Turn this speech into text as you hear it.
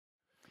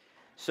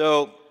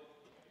So,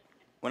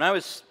 when I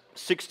was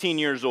 16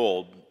 years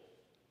old,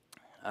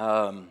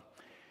 um,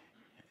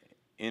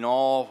 in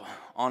all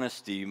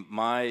honesty,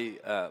 my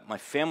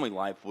family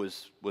life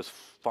was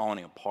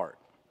falling apart.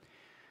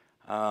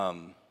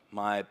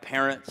 My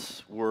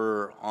parents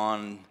were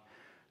on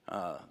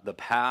the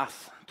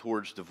path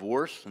towards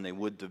divorce, and they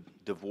would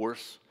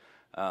divorce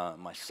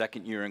my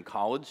second year in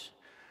college.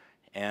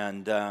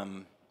 And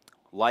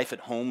life at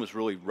home was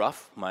really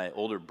rough. My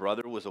older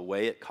brother was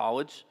away at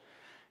college,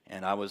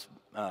 and I was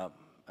an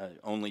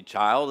only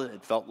child,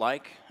 it felt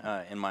like,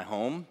 in my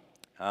home.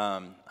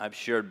 I've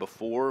shared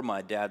before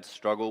my dad's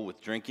struggle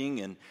with drinking,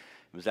 and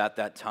it was at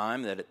that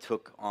time that it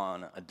took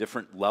on a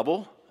different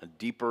level, a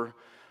deeper,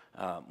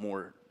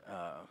 more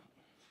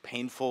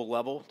painful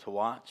level to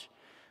watch.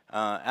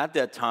 At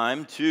that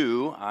time,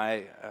 too,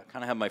 I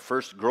kind of had my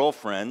first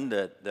girlfriend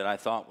that I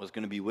thought was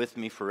going to be with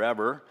me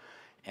forever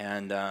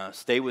and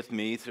stay with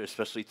me,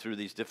 especially through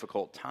these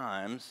difficult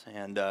times.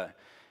 And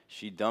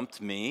she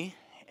dumped me,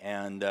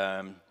 and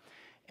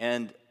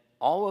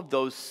all of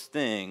those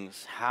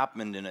things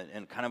happened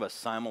in kind of a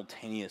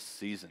simultaneous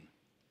season.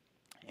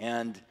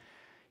 And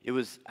it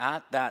was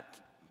at that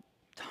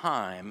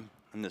time,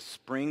 in the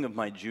spring of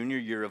my junior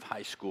year of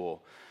high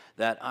school,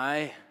 that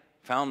I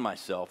found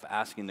myself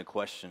asking the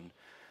question,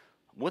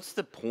 what's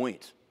the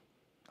point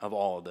of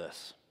all of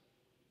this?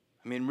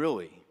 I mean,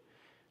 really.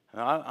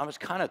 I was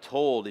kind of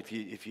told if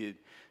you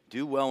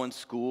do well in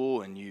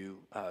school and you're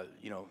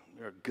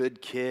a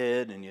good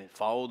kid and you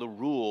follow the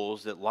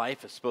rules, that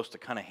life is supposed to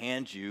kind of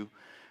hand you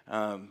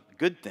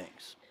good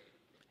things.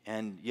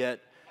 And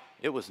yet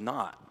it was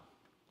not.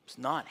 It's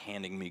not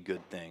handing me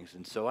good things.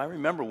 And so I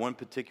remember one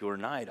particular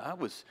night, I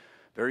was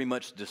very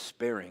much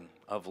despairing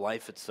of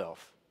life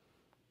itself.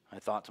 I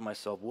thought to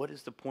myself, what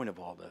is the point of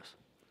all this?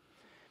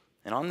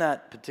 And on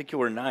that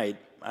particular night,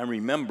 I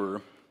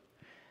remember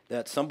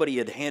that somebody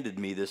had handed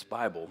me this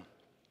Bible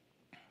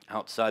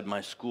outside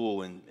my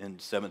school in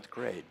 7th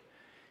grade.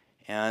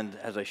 And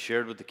as I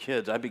shared with the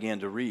kids, I began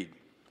to read.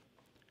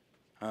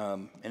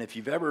 And if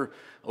you've ever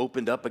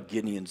opened up a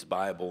Gideon's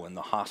Bible in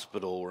the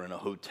hospital or in a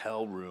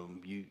hotel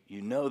room,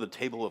 you know the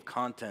table of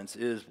contents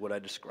is what I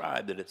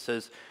described, that it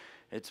says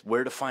it's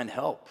where to find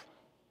help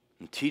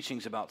and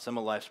teachings about some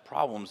of life's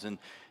problems. And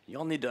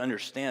y'all need to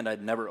understand,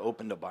 I'd never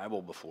opened a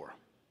Bible before,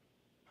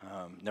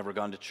 never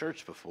gone to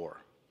church before.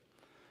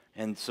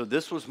 And so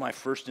this was my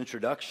first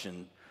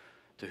introduction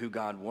to who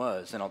God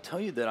was. And I'll tell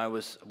you that I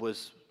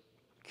was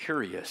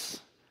curious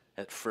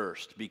at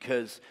first,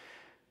 because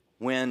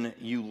when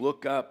you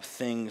look up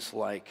things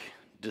like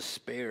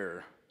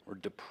despair or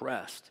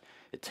depressed,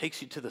 it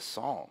takes you to the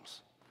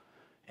Psalms.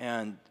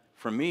 And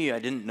for me, I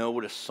didn't know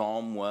what a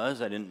psalm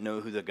was. I didn't know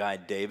who the guy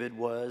David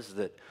was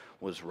that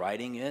was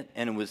writing it.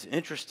 And it was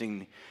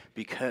interesting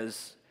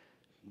because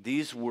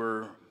these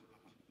were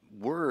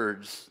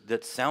words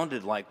that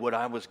sounded like what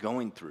I was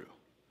going through.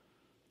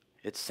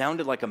 It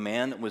sounded like a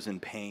man that was in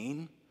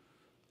pain,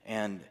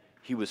 and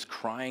he was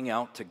crying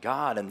out to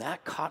God, and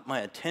that caught my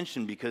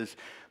attention because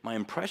my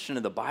impression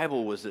of the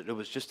Bible was that it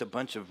was just a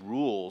bunch of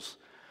rules.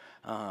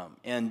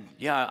 And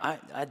yeah,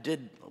 I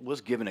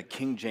was given a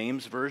King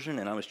James version,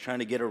 and I was trying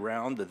to get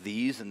around the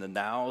these and the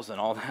nows and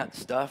all that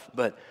stuff,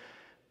 but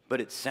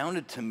it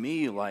sounded to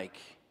me like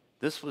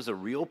this was a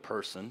real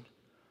person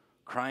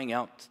crying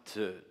out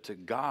to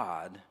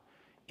God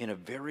in a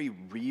very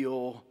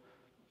real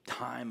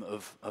time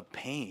of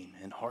pain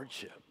and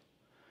hardship.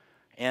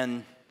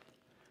 And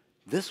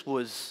this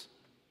was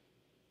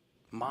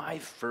my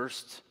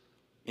first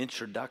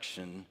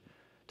introduction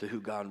to who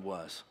God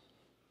was.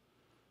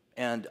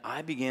 And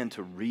I began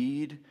to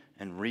read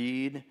and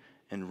read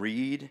and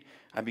read.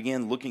 I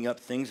began looking up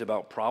things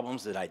about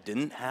problems that I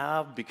didn't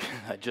have because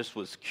I just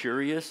was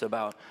curious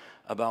about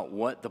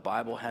what the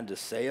Bible had to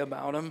say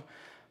about them.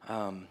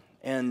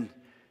 And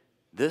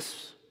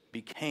this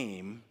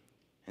became,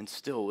 and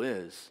still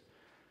is,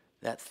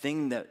 that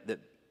thing that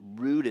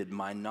rooted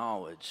my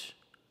knowledge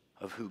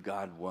of who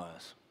God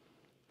was.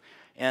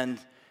 And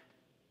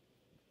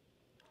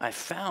I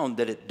found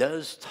that it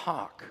does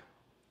talk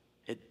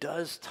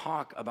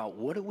about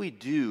what do we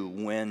do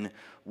when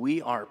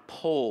we are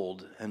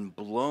pulled and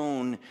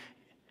blown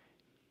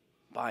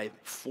by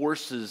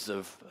forces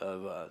of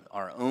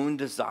our own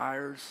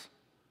desires.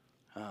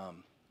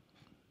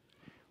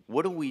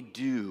 What do we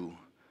do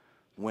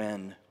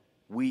when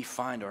we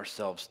find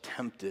ourselves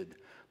tempted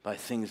by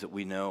things that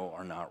we know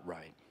are not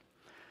right?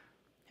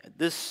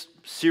 This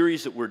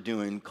series that we're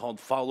doing called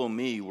Follow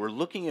Me, we're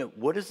looking at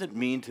what does it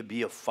mean to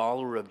be a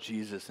follower of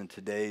Jesus in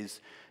today's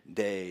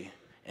day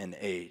and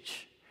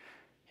age.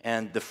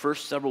 And the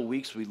first several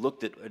weeks we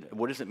looked at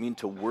what does it mean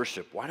to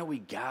worship? Why do we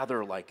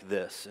gather like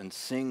this and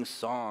sing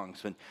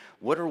songs? And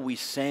what are we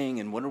saying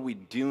and what are we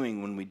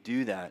doing when we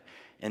do that?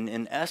 And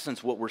in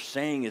essence, what we're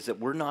saying is that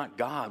we're not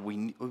God.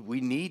 We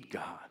need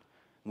God.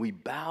 We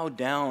bow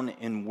down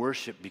in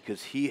worship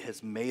because He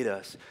has made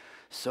us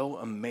so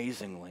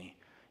amazingly,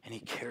 and He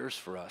cares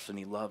for us and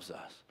He loves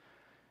us.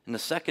 In the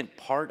second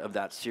part of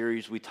that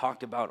series, we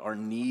talked about our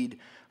need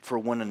for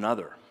one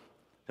another.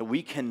 that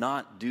we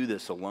cannot do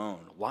this alone.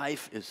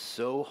 Life is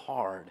so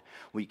hard.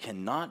 We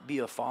cannot be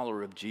a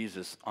follower of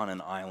Jesus on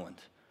an island.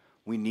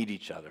 We need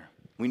each other.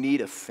 We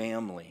need a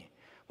family.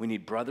 We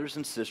need brothers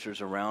and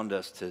sisters around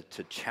us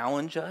to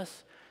challenge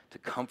us, to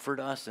comfort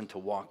us, and to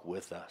walk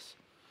with us.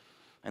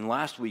 And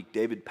last week,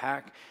 David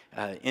Pack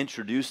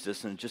introduced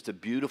us in just a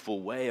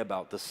beautiful way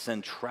about the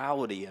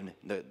centrality and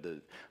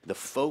the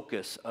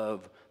focus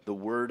of the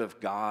Word of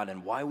God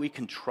and why we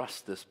can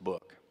trust this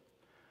book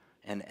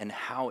and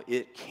how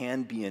it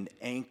can be an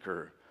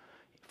anchor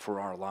for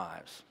our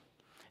lives.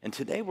 And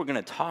today we're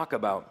going to talk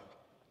about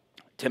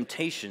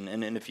temptation.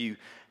 And if you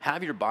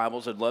have your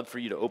Bibles, I'd love for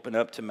you to open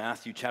up to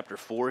Matthew chapter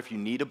 4. If you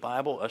need a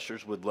Bible,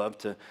 ushers would love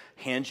to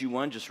hand you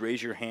one. Just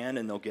raise your hand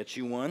and they'll get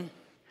you one.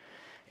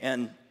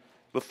 And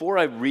before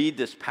I read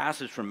this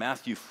passage from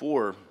Matthew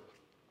 4,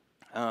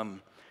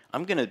 I'm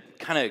going to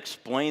kind of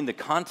explain the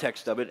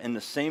context of it in the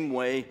same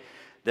way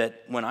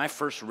that when I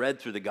first read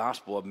through the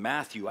Gospel of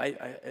Matthew, I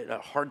had a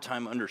hard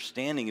time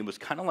understanding. It was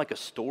kind of like a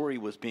story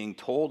was being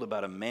told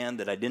about a man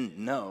that I didn't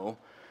know.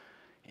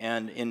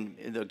 And in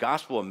the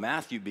Gospel of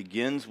Matthew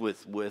begins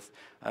with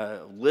a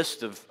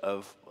list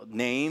of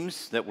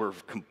names that were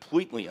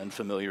completely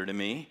unfamiliar to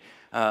me,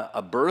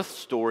 a birth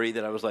story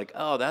that I was like,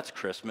 oh, that's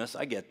Christmas,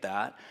 I get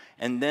that.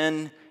 And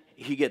then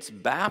he gets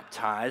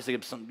baptized.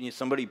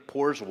 Somebody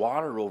pours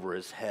water over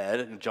his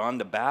head, John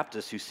the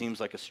Baptist, who seems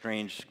like a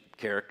strange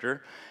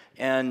character.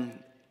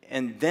 And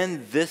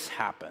then this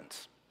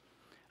happens.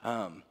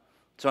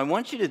 So I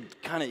want you to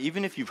kind of,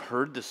 even if you've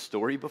heard this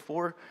story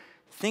before,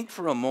 think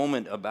for a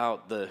moment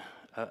about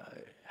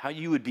how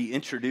you would be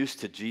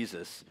introduced to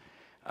Jesus.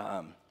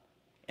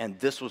 And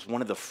this was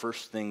one of the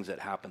first things that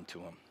happened to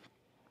him.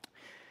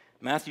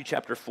 Matthew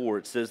chapter 4,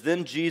 it says,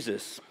 "Then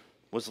Jesus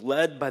was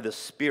led by the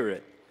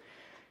Spirit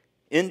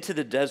into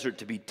the desert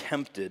to be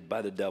tempted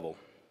by the devil.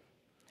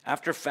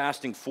 After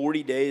fasting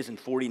 40 days and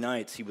 40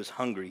 nights, he was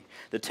hungry.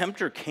 The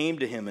tempter came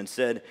to him and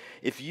said,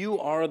 'If you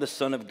are the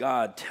Son of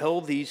God,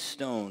 tell these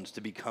stones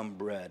to become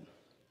bread.'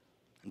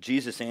 And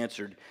Jesus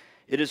answered,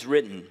 'It is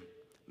written,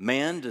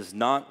 man does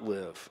not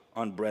live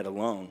on bread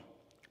alone,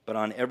 but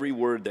on every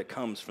word that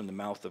comes from the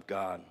mouth of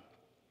God.'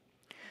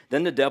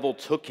 Then the devil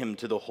took him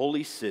to the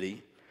holy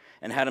city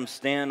and had him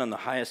stand on the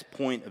highest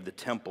point of the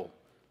temple.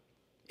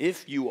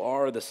 'If you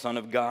are the Son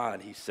of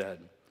God,' he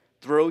said,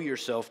 'throw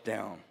yourself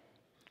down.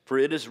 For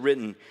it is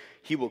written,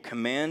 he will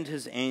command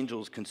his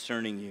angels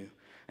concerning you,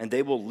 and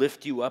they will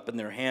lift you up in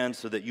their hands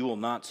so that you will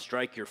not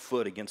strike your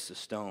foot against a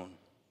stone.'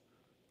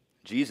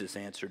 Jesus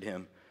answered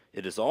him,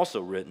 'It is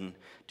also written,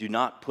 do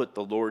not put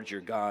the Lord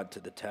your God to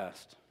the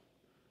test.'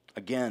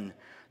 Again,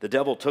 the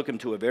devil took him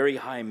to a very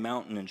high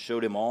mountain and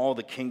showed him all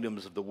the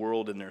kingdoms of the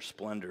world in their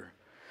splendor.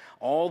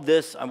 'All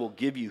this I will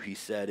give you,' he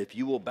said, 'if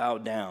you will bow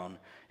down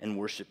and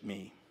worship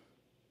me.'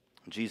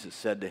 Jesus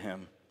said to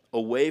him,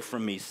 'Away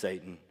from me,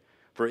 Satan,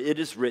 for it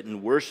is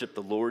written, worship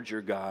the Lord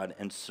your God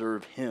and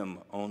serve him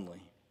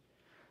only.'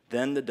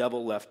 Then the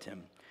devil left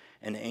him,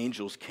 and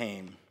angels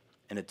came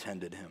and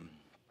attended him."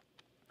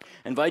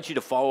 I invite you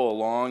to follow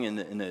along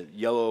in the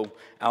yellow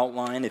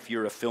outline if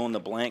you're a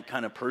fill-in-the-blank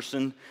kind of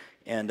person.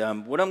 And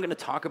what I'm going to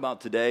talk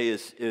about today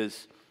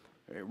is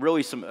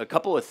really a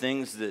couple of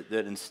things that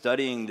in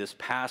studying this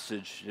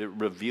passage it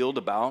revealed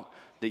about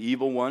the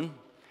evil one,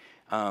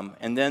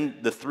 and then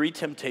the three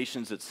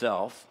temptations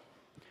itself,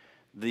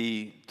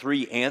 the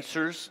three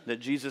answers that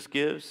Jesus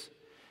gives,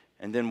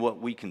 and then what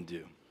we can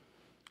do.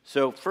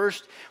 So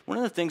first, one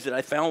of the things that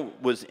I found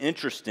was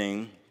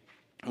interesting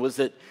was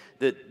that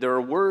there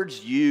are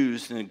words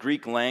used in the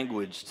Greek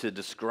language to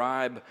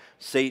describe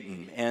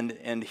Satan,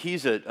 and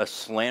he's a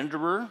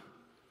slanderer,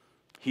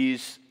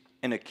 he's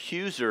an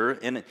accuser,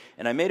 and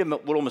I made a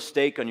little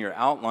mistake on your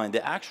outline.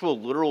 The actual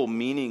literal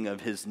meaning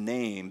of his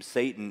name,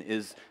 Satan,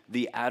 is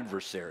the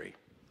adversary.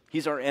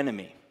 He's our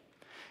enemy.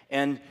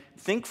 And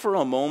think for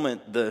a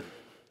moment,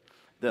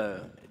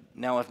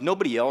 now if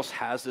nobody else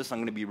has this, I'm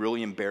going to be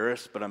really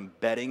embarrassed, but I'm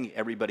betting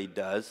everybody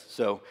does.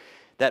 So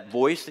that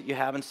voice that you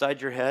have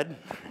inside your head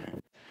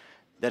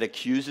that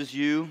accuses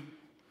you,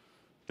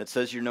 that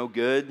says you're no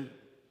good,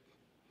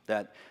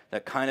 that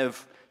kind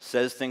of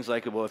says things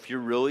like, well, if you're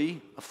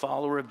really a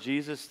follower of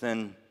Jesus,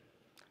 then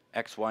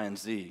X, Y, and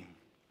Z.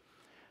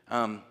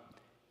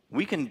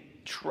 We can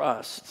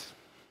trust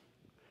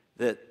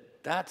that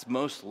that's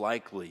most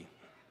likely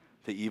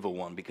the evil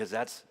one, because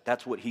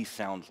that's what he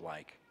sounds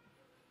like.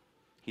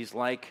 He's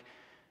like,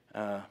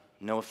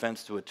 no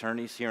offense to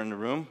attorneys here in the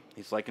room,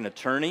 he's like an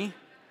attorney.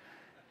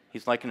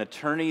 He's like an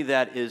attorney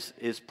that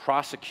is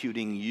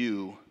prosecuting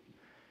you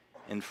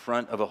in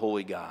front of a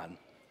holy God.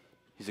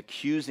 He's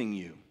accusing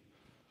you.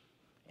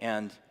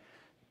 And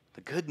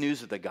the good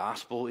news of the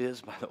gospel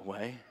is, by the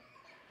way,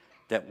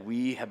 that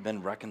we have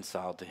been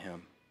reconciled to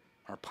him.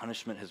 Our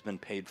punishment has been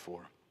paid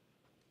for.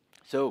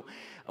 So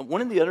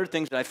one of the other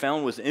things that I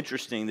found was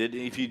interesting, that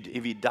if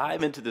you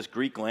dive into this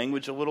Greek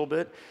language a little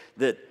bit,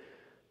 that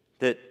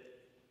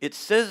it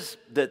says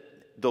that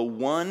the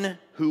one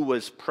who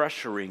was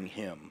pressuring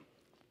him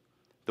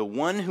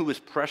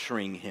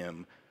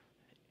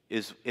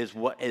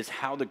is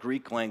how the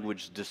Greek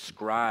language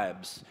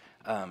describes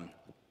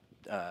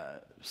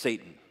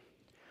Satan.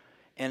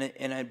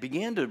 And I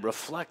began to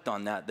reflect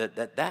on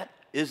that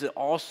is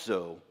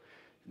also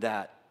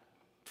that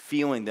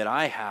feeling that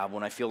I have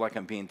when I feel like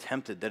I'm being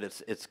tempted, that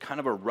it's kind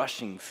of a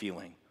rushing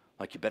feeling.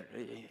 Like, you better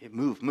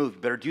move, you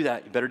better do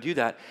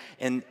that.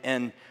 And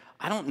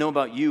I don't know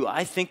about you,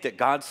 I think that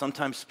God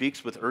sometimes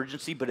speaks with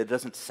urgency, but it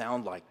doesn't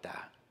sound like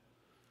that.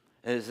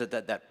 It is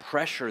that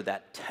pressure,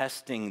 that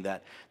testing,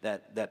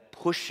 that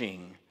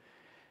pushing,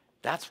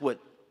 that's what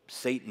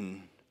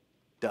Satan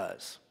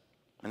does.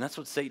 And that's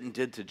what Satan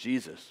did to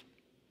Jesus.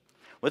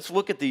 Let's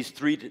look at these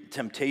three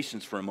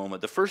temptations for a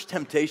moment. The first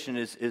temptation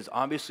is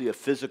obviously a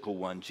physical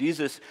one.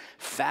 Jesus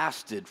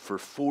fasted for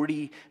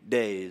 40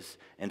 days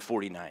and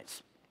 40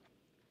 nights.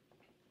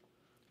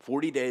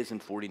 40 days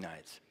and 40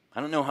 nights.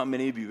 I don't know how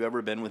many of you have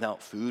ever been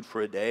without food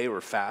for a day or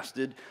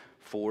fasted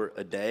for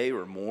a day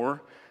or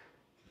more.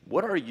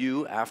 What are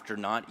you after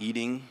not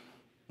eating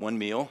one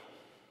meal?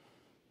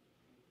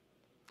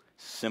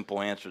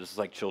 Simple answer. This is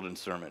like children's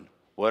sermon.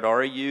 What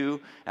are you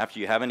after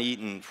you haven't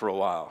eaten for a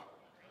while?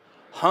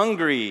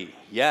 Hungry.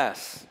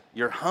 Yes,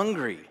 you're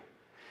hungry.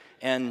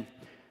 And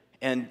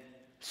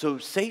so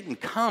Satan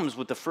comes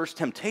with the first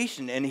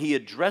temptation, and he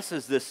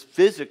addresses this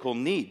physical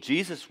need.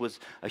 Jesus was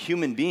a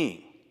human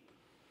being.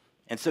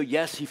 And so,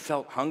 yes, he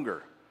felt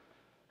hunger.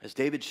 As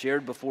David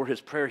shared before his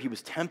prayer, he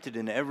was tempted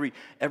in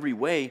every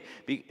way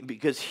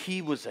because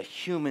he was a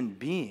human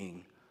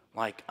being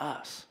like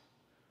us.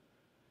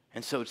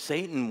 And so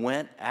Satan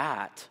went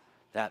at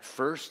that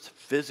first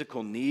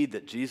physical need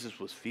that Jesus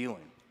was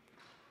feeling.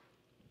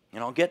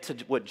 And I'll get to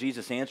what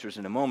Jesus answers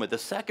in a moment. The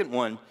second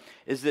one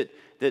is that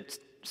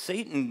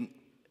Satan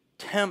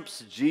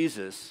tempts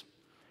Jesus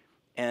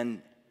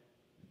and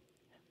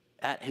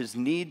at his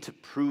need to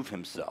prove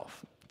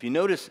himself. If you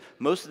notice,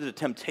 most of the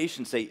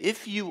temptations say,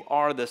 if you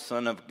are the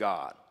Son of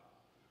God.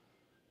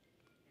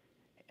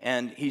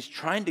 And he's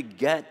trying to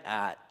get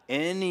at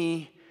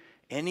any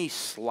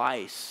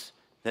slice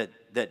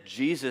that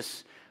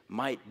Jesus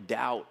might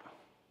doubt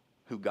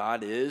who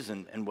God is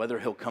and whether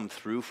he'll come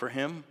through for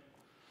him.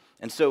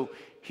 And so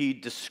he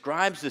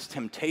describes this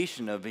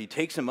temptation he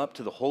takes him up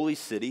to the holy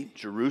city,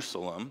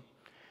 Jerusalem,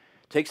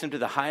 takes him to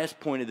the highest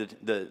point of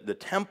the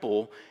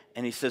temple,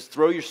 and he says,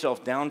 throw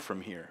yourself down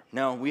from here.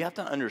 Now, we have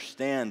to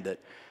understand that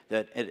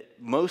at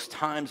most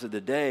times of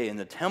the day in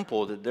the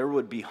temple, that there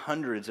would be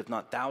hundreds, if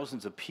not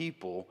thousands of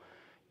people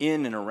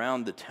in and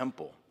around the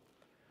temple.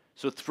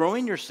 So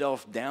throwing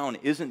yourself down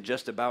isn't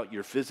just about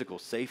your physical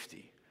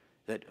safety.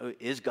 That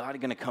is God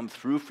going to come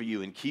through for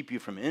you and keep you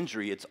from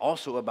injury? It's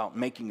also about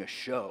making a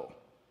show.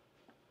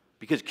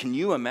 Because can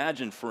you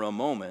imagine for a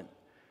moment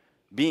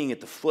being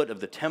at the foot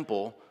of the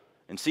temple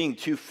and seeing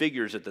two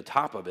figures at the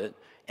top of it,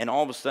 and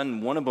all of a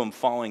sudden one of them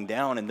falling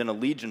down and then a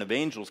legion of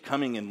angels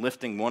coming and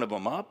lifting one of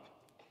them up?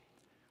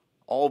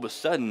 All of a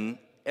sudden,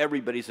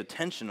 everybody's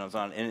attention is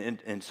on.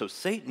 And so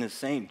Satan is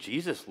saying,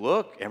 Jesus,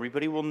 look,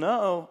 everybody will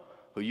know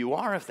who you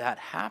are if that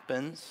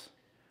happens.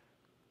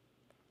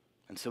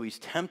 And so he's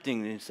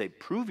tempting to say,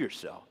 prove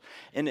yourself.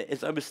 And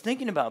as I was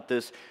thinking about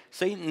this,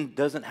 Satan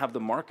doesn't have the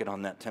market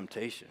on that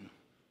temptation.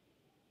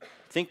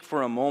 Think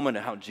for a moment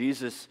of how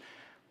Jesus,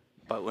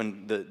 but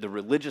when the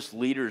religious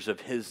leaders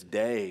of his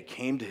day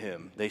came to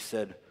him, they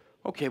said,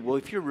 okay, well,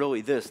 if you're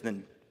really this,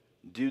 then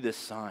do this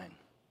sign.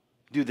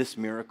 Do this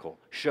miracle.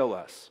 Show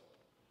us.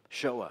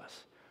 Show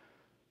us.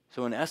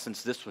 So in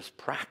essence, this was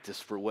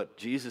practice for what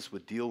Jesus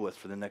would deal with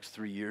for the next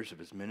 3 years of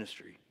his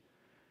ministry.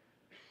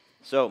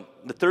 So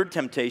the third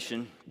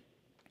temptation,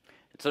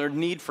 it's our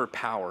need for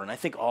power. And I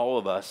think all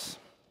of us,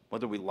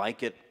 whether we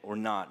like it or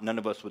not, none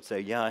of us would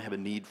say, yeah, I have a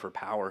need for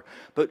power.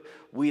 But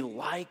we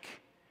like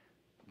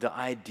the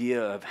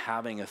idea of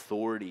having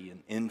authority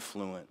and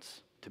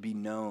influence, to be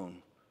known.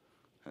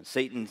 And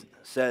Satan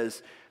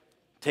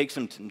takes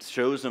him and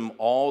shows him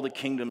all the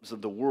kingdoms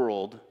of the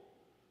world.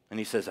 And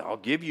he says, I'll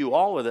give you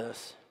all of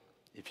this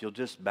if you'll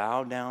just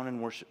bow down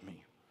and worship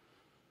me.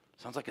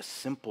 Sounds like a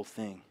simple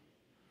thing.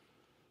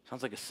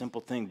 Sounds like a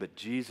simple thing, but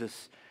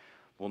Jesus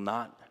will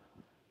not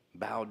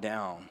bow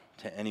down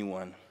to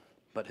anyone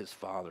but his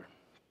Father.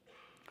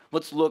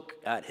 Let's look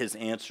at his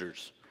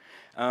answers.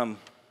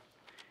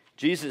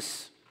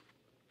 Jesus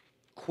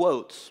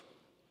quotes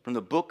from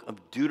the book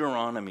of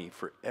Deuteronomy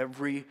for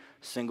every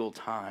single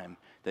time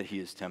that he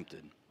is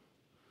tempted.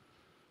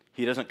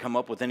 He doesn't come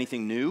up with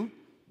anything new,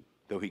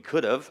 though he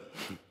could have.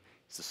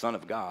 He's the Son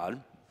of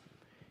God.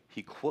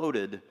 He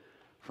quoted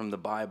from the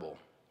Bible.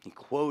 He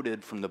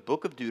quoted from the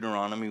book of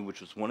Deuteronomy,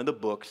 which was one of the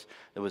books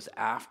that was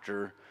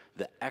after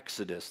the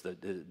Exodus,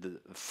 the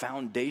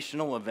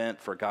foundational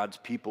event for God's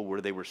people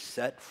where they were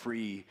set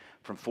free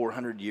from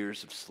 400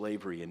 years of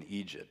slavery in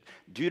Egypt.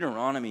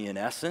 Deuteronomy, in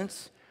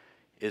essence,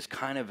 is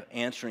kind of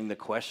answering the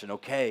question,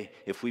 okay,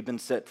 if we've been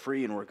set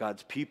free and we're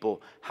God's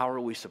people, how are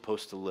we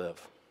supposed to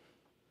live?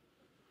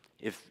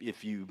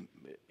 If you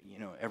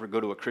ever go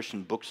to a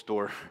Christian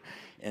bookstore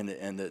and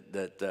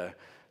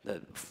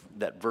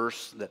that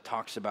verse that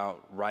talks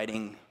about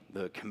writing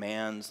the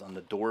commands on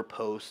the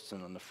doorposts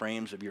and on the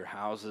frames of your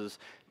houses.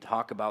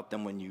 Talk about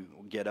them when you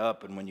get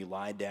up and when you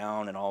lie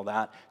down and all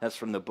that. That's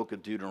from the book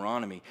of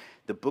Deuteronomy.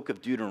 The book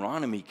of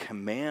Deuteronomy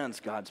commands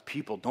God's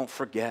people, don't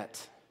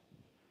forget.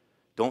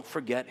 Don't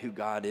forget who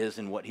God is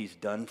and what he's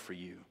done for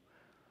you.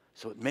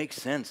 So it makes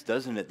sense,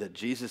 doesn't it, that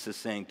Jesus is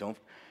saying,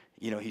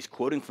 he's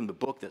quoting from the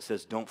book that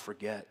says, don't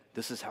forget.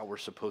 This is how we're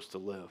supposed to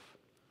live.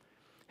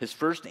 His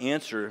first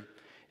answer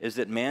is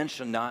that man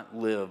shall not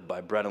live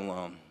by bread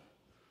alone,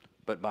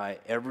 but by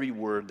every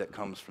word that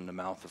comes from the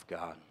mouth of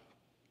God.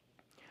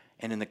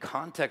 And in the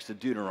context of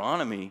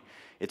Deuteronomy,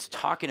 it's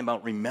talking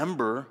about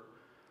remember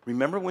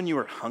when you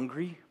were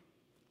hungry?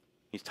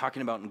 He's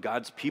talking about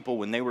God's people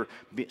when they were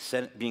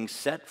being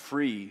set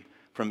free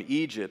from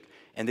Egypt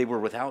and they were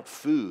without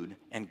food,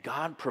 and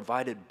God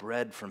provided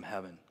bread from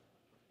heaven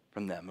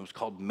from them. It was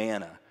called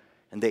manna,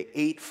 and they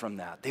ate from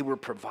that. They were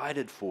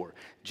provided for.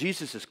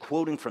 Jesus is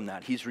quoting from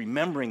that. He's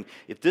remembering,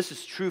 if this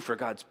is true for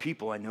God's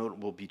people, I know it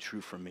will be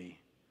true for me.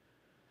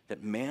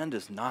 That man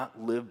does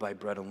not live by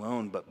bread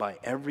alone, but by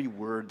every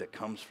word that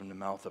comes from the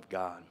mouth of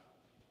God.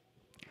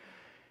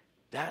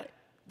 That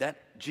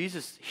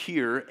Jesus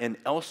here and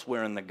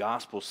elsewhere in the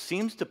gospel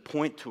seems to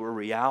point to a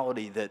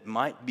reality that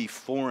might be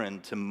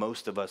foreign to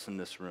most of us in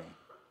this room.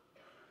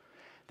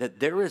 That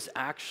there is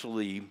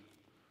actually,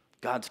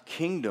 God's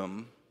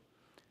kingdom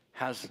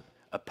has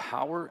a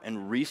power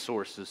and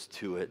resources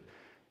to it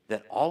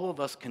that all of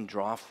us can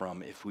draw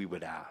from if we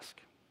would ask.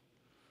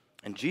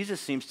 And Jesus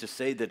seems to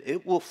say that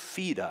it will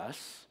feed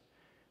us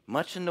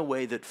much in the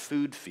way that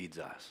food feeds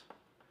us.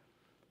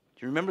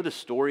 Do you remember the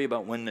story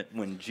about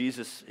when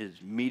Jesus is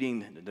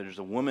meeting, there's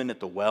a woman at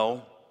the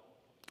well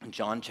in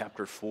John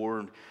chapter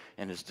 4,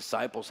 and his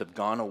disciples have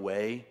gone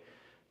away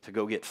to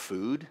go get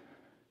food,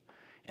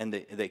 and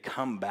they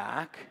come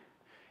back,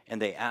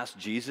 and they ask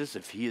Jesus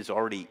if he has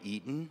already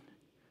eaten.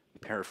 I'm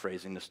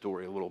paraphrasing the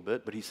story a little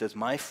bit, but he says,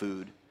 my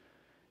food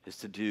is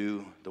to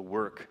do the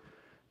work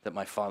that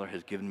my Father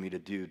has given me to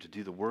do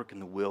the work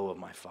and the will of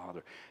my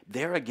Father.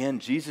 There again,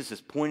 Jesus is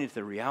pointing to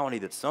the reality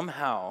that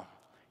somehow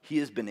he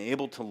has been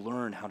able to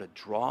learn how to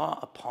draw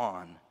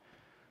upon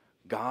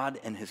God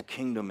and his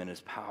kingdom and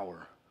his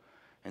power.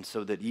 And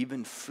so that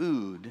even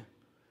food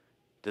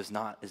is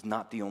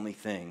not the only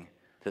thing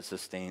that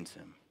sustains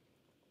him.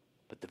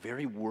 But the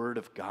very word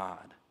of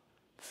God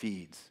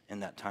feeds in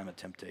that time of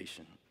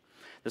temptation.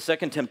 The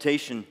second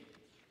temptation,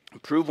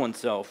 prove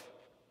oneself,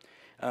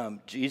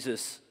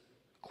 Jesus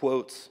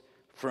quotes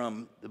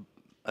from,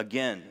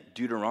 again,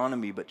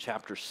 Deuteronomy, but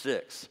chapter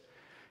 6.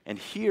 And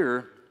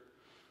here,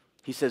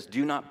 he says,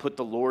 do not put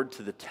the Lord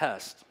to the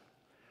test.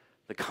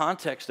 The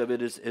context of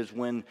it is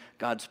when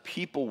God's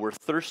people were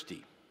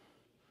thirsty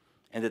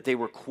and that they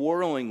were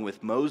quarreling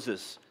with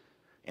Moses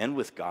and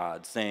with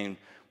God, saying,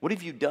 what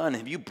have you done?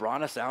 Have you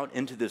brought us out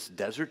into this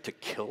desert to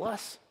kill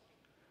us?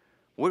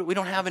 We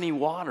don't have any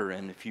water.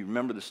 And if you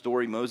remember the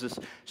story, Moses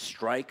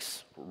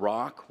strikes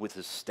rock with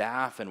his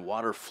staff and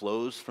water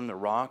flows from the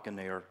rock, and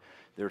their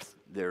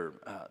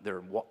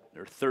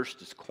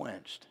thirst is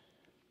quenched.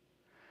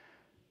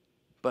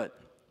 But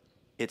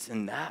it's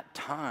in that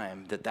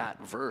time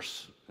that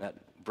verse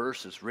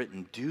is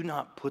written, do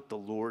not put the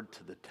Lord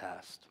to the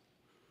test.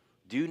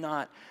 Do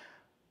not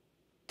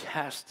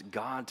test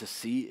God to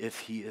see if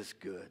he is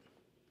good.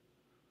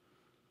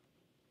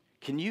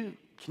 Can you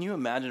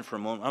imagine for a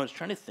moment? I was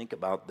trying to think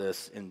about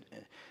this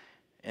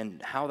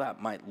and how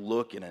that might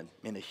look in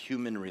a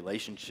human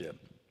relationship.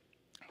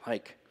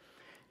 Like,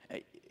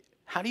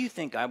 how do you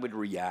think I would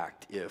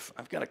react if,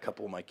 I've got a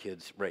couple of my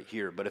kids right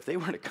here, but if they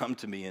were to come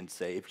to me and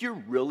say, if you're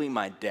really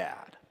my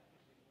dad,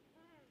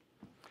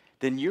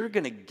 then you're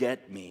going to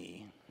get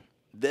me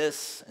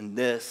this and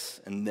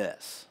this and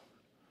this.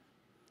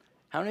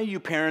 How many of you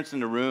parents in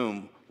the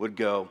room would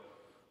go,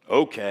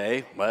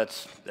 okay,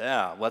 let's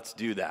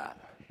do that?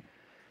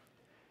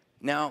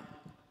 Now,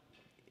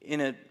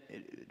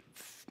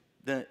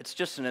 it's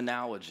just an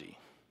analogy,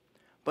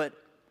 but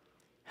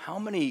how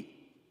many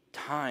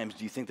times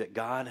do you think that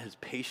God has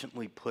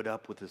patiently put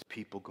up with his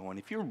people going,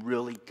 if you're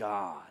really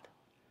God,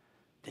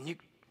 then you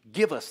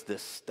give us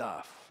this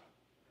stuff?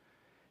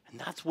 And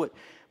that's what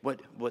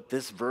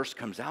this verse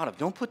comes out of.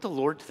 Don't put the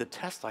Lord to the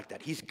test like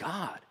that. He's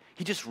God.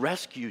 He just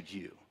rescued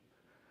you.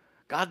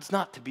 God's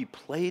not to be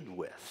played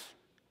with.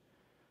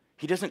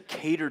 He doesn't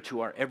cater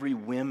to our every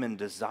whim and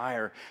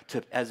desire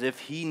as if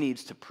he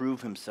needs to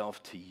prove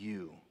himself to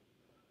you,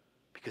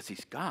 because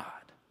he's God.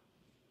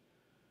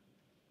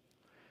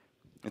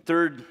 The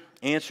third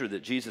answer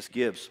that Jesus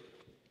gives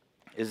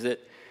is that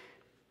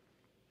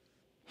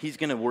he's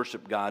going to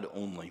worship God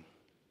only.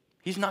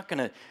 He's not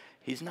going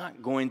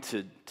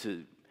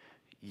to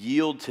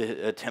yield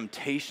to a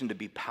temptation to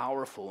be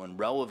powerful and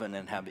relevant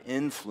and have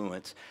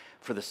influence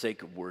for the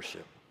sake of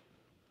worship.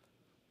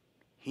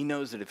 He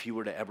knows that if he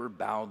were to ever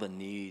bow the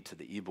knee to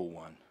the evil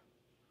one,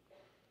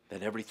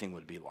 that everything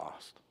would be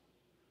lost.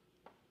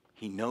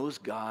 He knows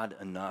God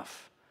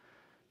enough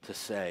to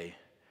say,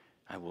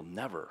 I will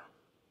never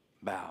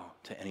bow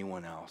to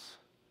anyone else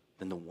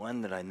than the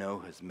one that I know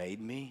has made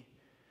me,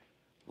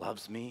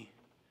 loves me,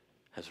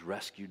 has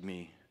rescued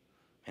me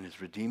and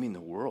is redeeming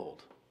the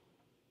world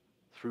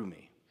through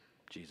me,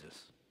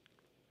 Jesus.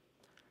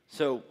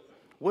 So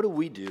what do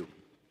we do?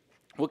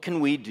 What can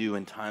we do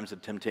in times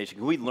of temptation?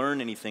 Can we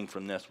learn anything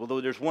from this? Well,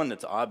 though there's one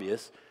that's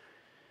obvious.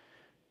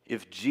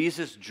 If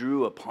Jesus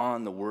drew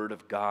upon the word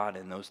of God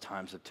in those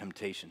times of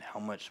temptation, how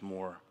much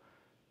more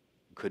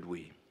could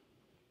we?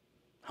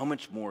 How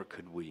much more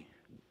could we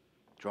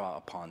draw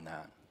upon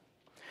that?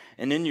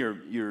 And in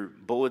your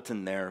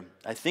bulletin there,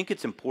 I think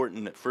it's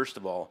important that, first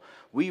of all,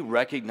 we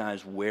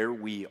recognize where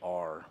we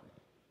are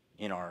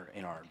in our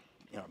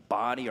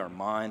body, our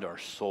mind, our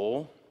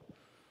soul.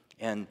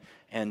 And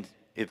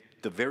if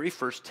the very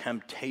first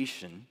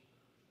temptation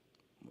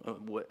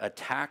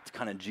attacked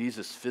kind of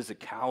Jesus'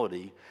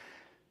 physicality,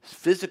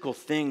 physical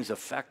things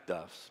affect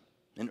us.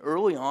 And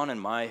early on in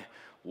my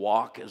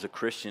walk as a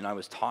Christian, I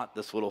was taught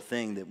this little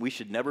thing that we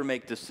should never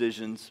make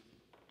decisions.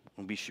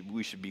 We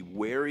should be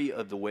wary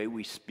of the way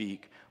we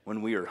speak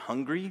when we are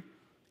hungry,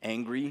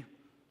 angry,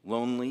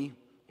 lonely,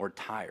 or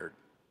tired.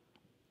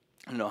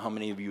 I don't know how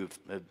many of you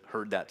have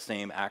heard that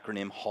same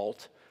acronym,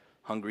 HALT: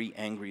 hungry,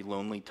 angry,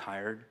 lonely,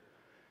 tired.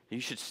 You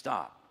should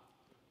stop.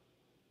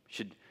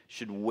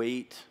 Should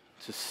wait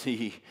to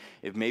see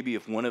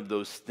if one of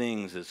those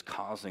things is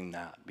causing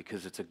that,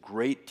 because it's a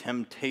great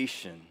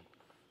temptation.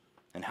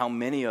 And how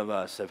many of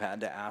us have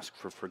had to ask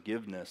for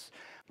forgiveness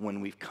when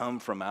we've come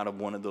from out of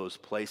one of those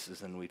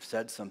places and we've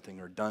said something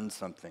or done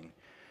something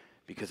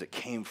because it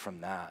came from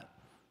that.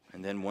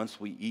 And then once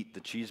we eat the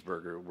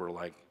cheeseburger, we're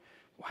like,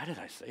 why did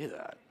I say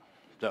that?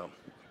 So,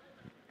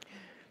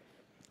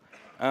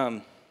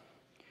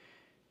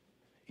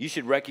 you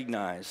should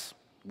recognize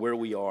where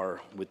we are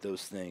with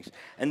those things.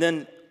 And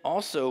then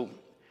also,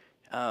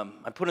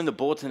 I put in the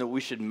bulletin that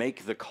we should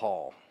make the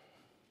call.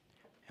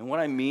 And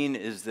what I mean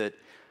is that,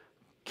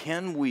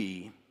 can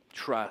we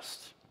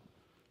trust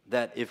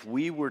that if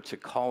we were to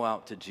call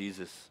out to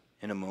Jesus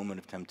in a moment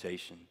of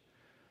temptation,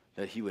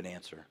 that he would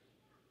answer?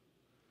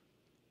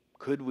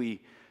 Could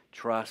we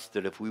trust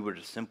that if we were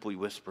to simply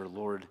whisper,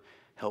 Lord,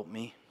 help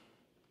me,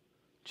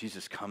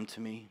 Jesus, come to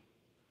me,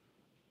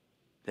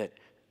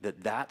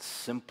 that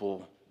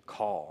simple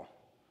call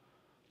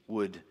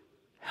would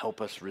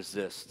help us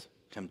resist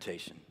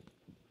temptation?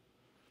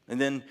 And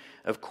then,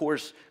 of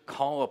course,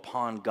 call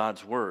upon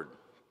God's word.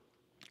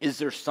 Is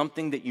there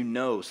something that you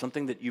know,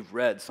 something that you've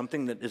read,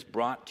 something that is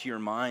brought to your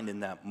mind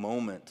in that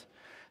moment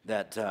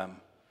that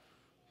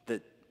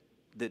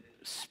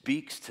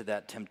speaks to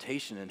that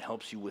temptation and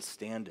helps you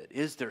withstand it?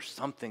 Is there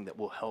something that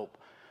will help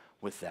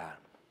with that?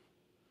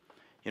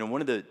 You know,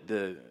 one of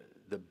the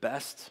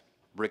best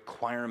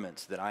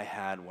requirements that I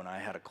had when I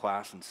had a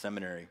class in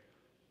seminary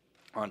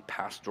on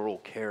pastoral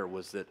care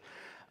was that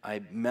I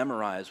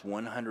memorize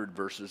 100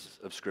 verses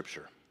of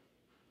Scripture.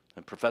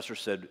 The professor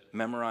said,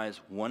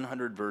 memorize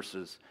 100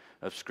 verses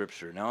of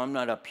Scripture. Now, I'm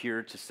not up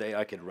here to say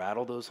I could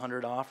rattle those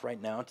 100 off right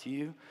now to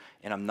you,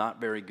 and I'm not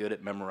very good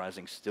at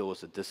memorizing still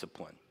as a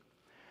discipline.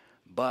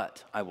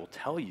 But I will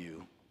tell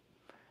you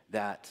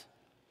that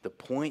the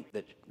point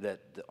that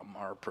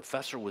our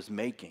professor was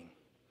making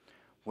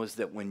was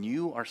that when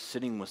you are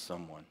sitting with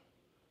someone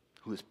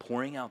who is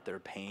pouring out their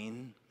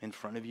pain in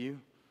front of you,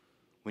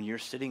 when you're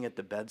sitting at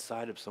the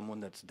bedside of someone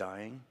that's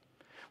dying,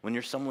 when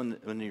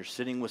you're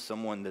sitting with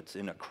someone that's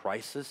in a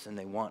crisis and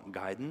they want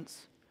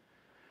guidance,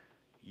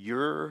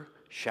 your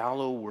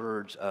shallow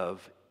words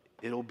of,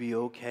 it'll be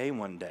okay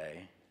one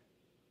day,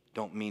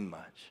 don't mean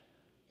much.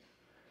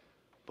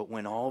 But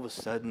when all of a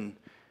sudden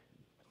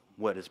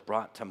what is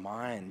brought to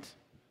mind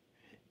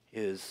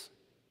is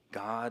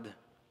God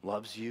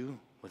loves you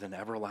with an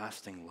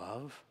everlasting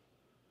love,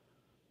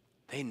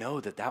 they know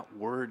that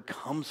word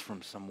comes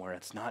from somewhere.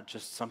 It's not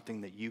just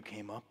something that you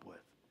came up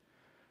with.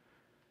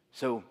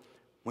 So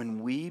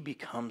when we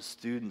become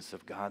students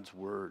of God's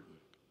word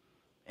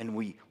and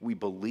we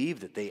believe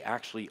that they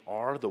actually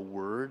are the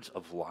words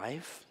of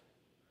life,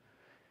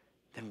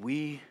 then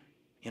we,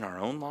 in our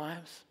own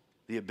lives,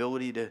 the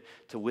ability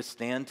to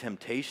withstand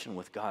temptation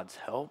with God's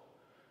help,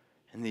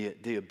 and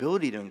the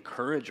ability to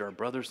encourage our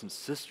brothers and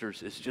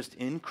sisters is just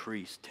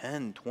increased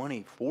 10,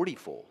 20,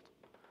 40-fold.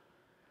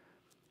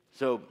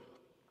 So,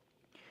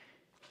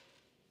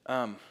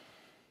 and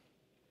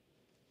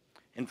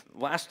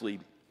lastly,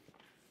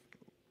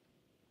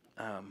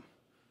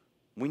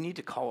 we need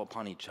to call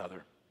upon each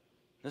other.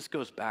 This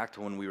goes back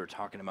to when we were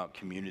talking about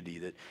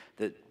community,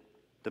 that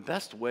the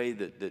best way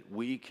that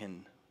we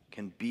can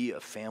be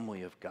a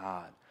family of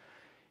God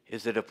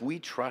is that if we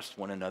trust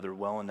one another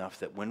well enough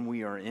that when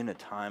we are in a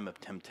time of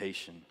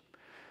temptation,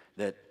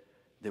 that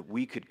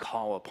we could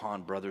call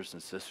upon brothers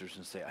and sisters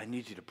and say, I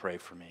need you to pray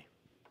for me.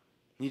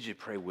 I need you to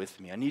pray with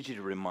me. I need you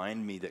to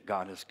remind me that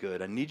God is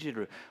good. I need you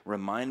to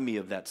remind me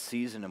of that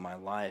season in my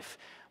life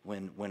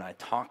when I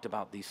talked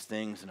about these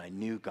things and I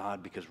knew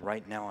God, because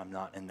right now I'm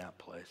not in that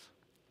place.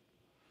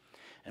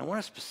 And I want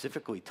to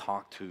specifically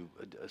talk to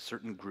a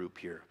certain group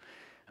here.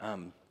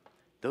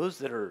 Those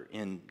that are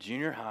in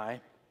junior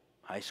high,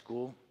 high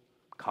school,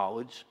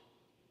 college,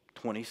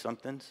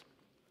 20-somethings,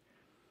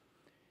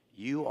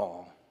 you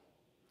all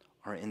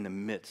are in the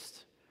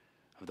midst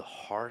of the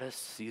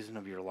hardest season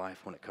of your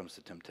life when it comes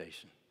to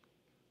temptation.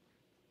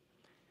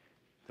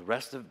 The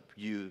rest of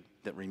you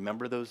that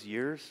remember those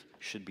years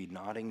should be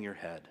nodding your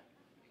head.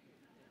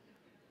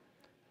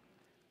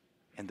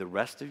 And the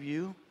rest of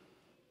you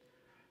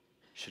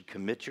should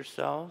commit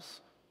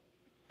yourselves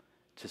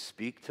to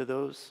speak to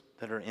those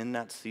that are in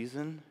that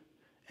season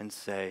and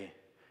say,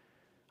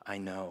 I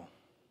know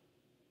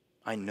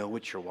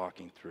what you're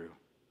walking through.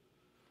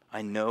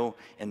 I know,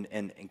 and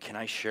can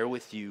I share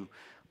with you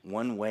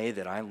one way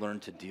that I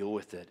learned to deal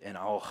with it? And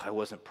I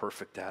wasn't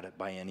perfect at it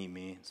by any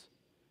means.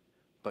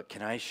 But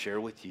can I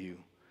share with you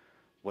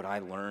what I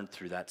learned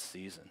through that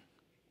season?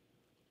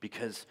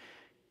 Because,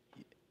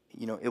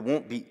 it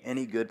won't be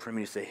any good for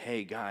me to say,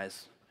 hey,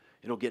 guys,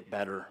 it'll get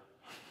better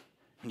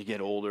when you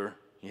get older.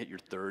 You hit your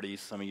 30s,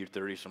 some of your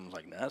 30s, someone's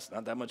like, nah, it's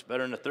not that much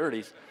better in the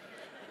 30s.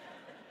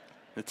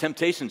 The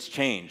temptations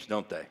change,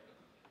 don't they?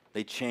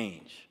 They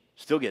change.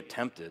 Still get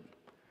tempted.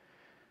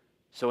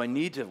 So I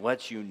need to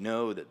let you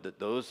know that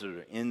those that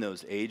are in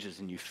those ages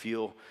and you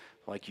feel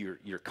like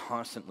you're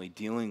constantly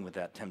dealing with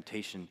that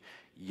temptation,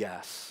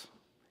 yes,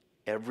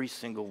 every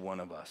single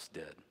one of us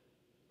did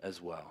as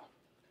well.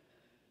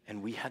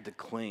 And we had to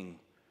cling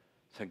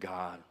to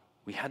God.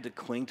 We had to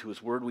cling to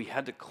his word. We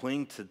had to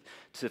cling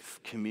to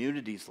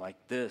communities like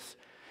this.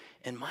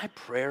 And my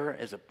prayer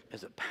as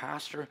a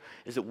pastor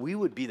is that we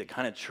would be the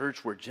kind of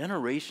church where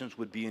generations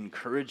would be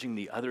encouraging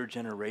the other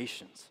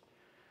generations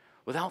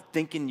without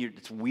thinking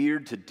it's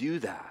weird to do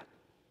that.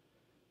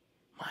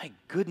 My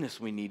goodness,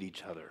 we need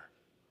each other.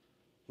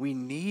 We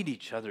need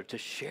each other to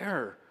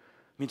share.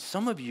 I mean,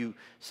 some of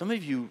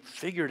you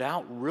figured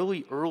out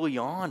really early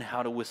on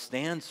how to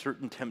withstand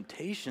certain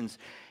temptations,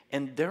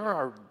 and there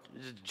are a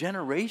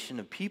generation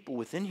of people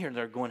within here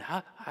that are going,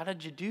 how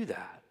did you do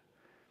that?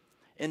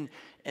 And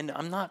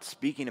I'm not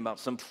speaking about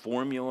some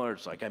formula, or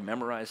it's like I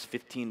memorized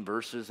 15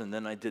 verses and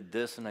then I did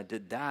this and I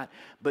did that,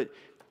 but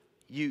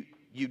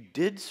you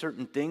did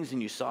certain things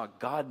and you saw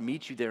God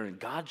meet you there, and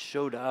God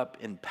showed up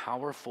in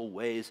powerful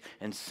ways.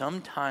 And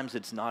sometimes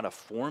it's not a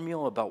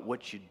formula about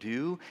what you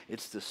do,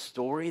 it's the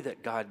story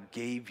that God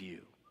gave you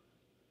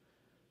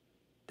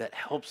that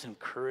helps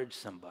encourage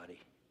somebody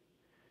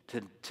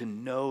to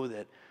know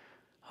that,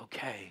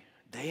 okay,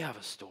 they have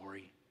a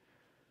story.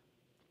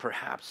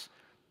 Perhaps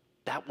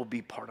that will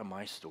be part of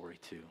my story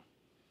too.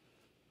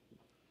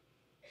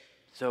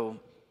 So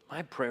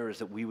my prayer is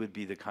that we would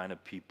be the kind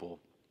of people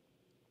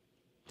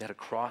that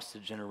across the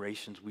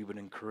generations we would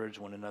encourage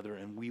one another,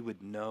 and we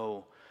would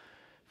know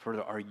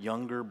for our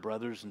younger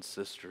brothers and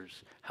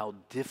sisters how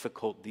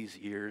difficult these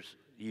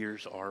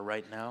years are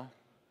right now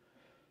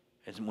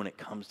as when it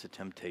comes to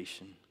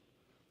temptation.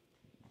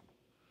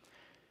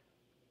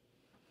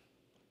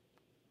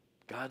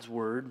 God's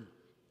word,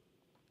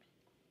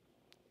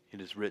 it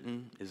is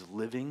written, is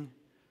living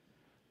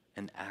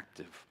and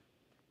active.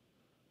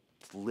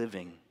 It's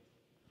living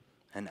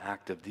and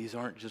active. These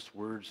aren't just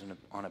words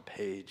on a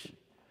page,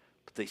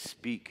 but they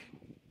speak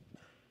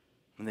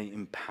and they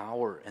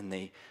empower and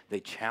they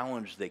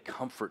challenge, they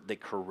comfort, they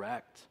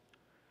correct.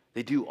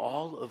 They do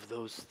all of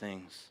those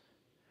things.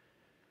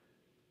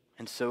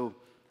 And so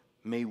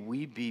may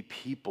we be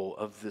people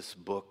of this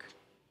book,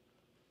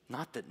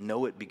 not that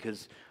know it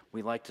because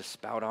we like to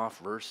spout off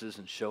verses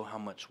and show how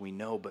much we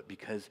know, but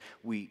because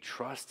we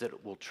trust that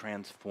it will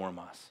transform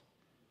us.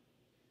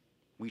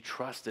 We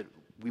trust that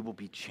we will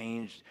be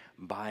changed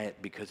by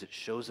it because it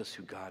shows us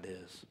who God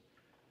is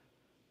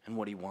and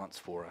what he wants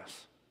for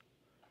us.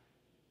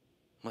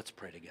 Let's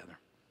pray together.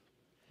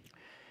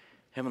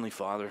 Heavenly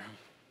Father,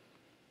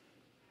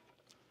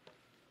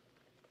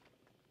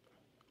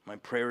 my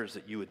prayer is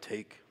that you would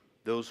take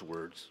those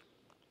words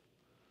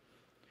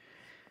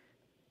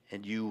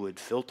and you would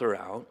filter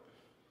out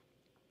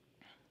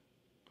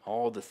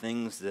all the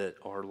things that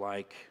are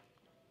like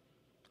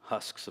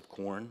husks of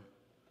corn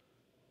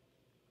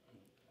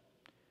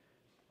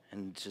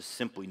and just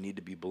simply need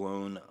to be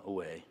blown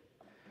away.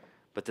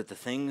 But that the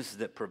things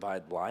that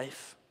provide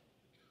life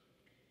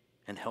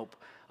and help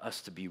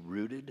us to be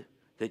rooted,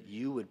 that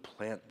you would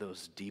plant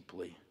those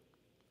deeply.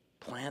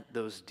 Plant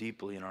those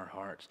deeply in our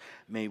hearts.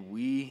 May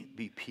we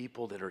be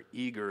people that are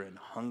eager and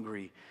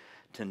hungry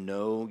to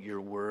know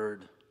your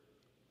word.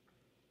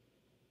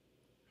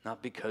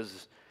 Not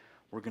because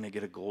we're going to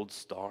get a gold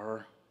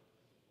star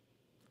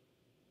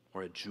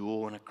or a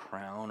jewel and a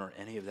crown or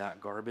any of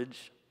that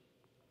garbage,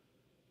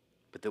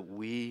 but that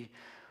we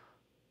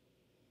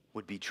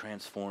would be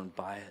transformed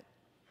by it,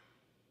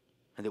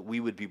 and that we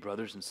would be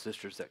brothers and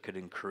sisters that could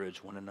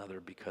encourage one another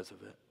because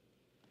of it.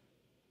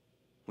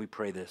 We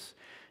pray this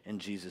in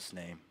Jesus'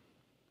 name.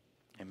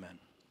 Amen.